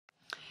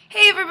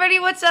Hey everybody,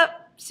 what's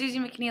up? Suzie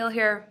McNeil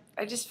here.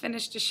 I just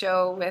finished a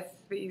show with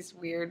these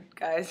weird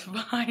guys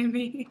behind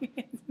me.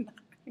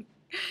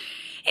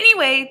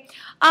 Anyway,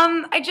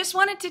 I just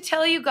wanted to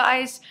tell you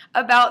guys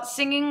about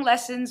singing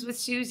lessons with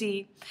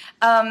Suzie.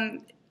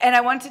 And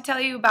I wanted to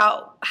tell you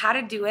about how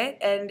to do it,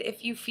 and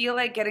if you feel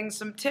like getting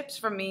some tips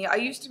from me. I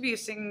used to be a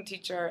singing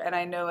teacher, and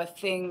I know a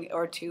thing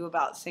or two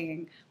about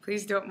singing.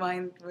 Please don't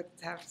mind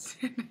what's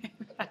happening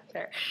out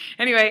there.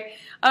 Anyway,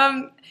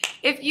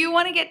 if you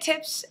want to get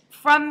tips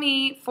from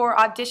me for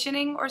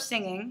auditioning or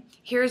singing,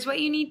 here's what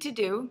you need to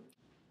do.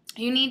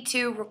 You need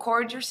to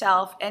record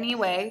yourself any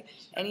way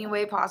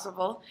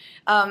possible,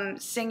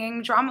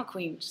 singing Drama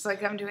Queen, just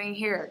like I'm doing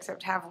here,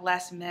 except have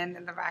less men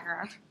in the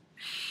background.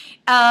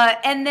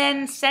 And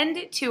then send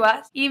it to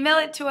us. Email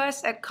it to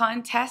us at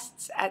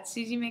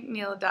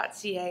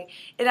contests@suziemcneil.ca,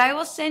 and I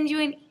will send you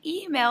an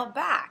email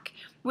back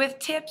with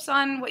tips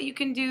on what you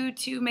can do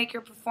to make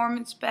your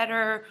performance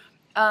better.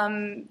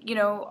 You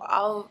know,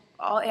 I'll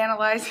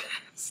analyze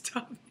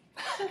stuff.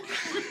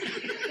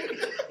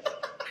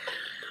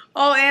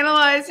 I'll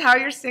analyze how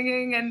you're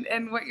singing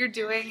and what you're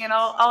doing, and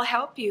I'll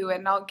help you,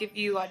 and I'll give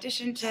you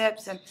audition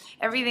tips and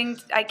everything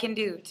I can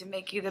do to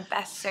make you the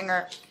best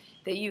singer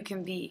that you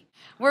can be.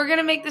 We're going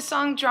to make the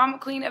song Drama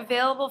Queen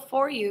available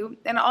for you,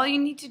 and all you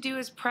need to do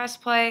is press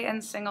play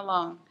and sing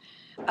along.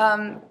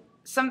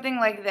 Something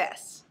like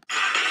this.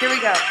 Here we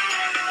go.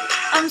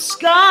 I'm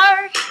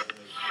scarred.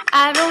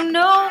 I don't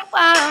know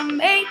why I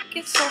make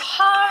it so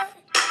hard.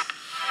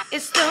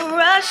 It's the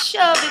rush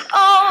of it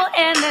all,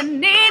 and I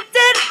need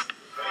it.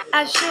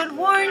 I should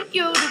warn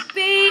you to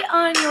be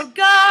on your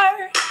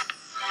guard.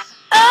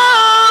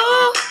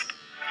 Oh,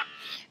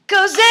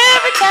 'cause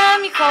every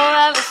time you call,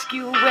 I'll ask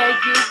you where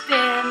you've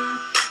been.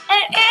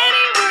 And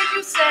any word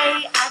you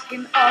say, I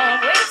can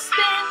always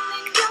spin.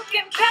 And you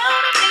can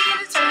count on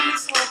me to turn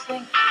this whole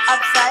thing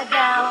upside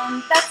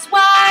down. That's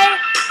why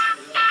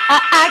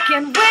I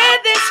can wear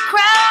this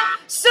crown.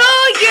 So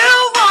you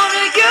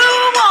wanna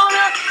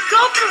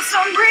go through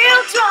some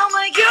real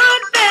drama.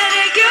 You'd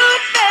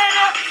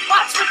better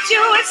watch what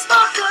you wish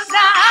for, 'cause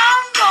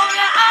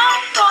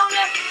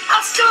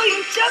I'll show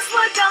you just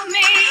what I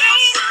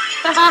mean.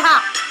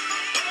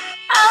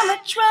 I'm a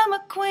drama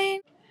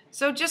queen.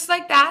 So just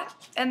like that,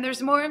 and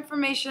there's more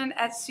information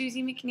at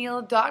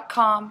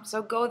suziemcneil.com,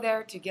 so go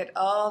there to get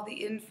all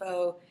the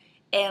info,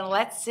 and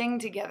let's sing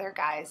together,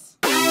 guys.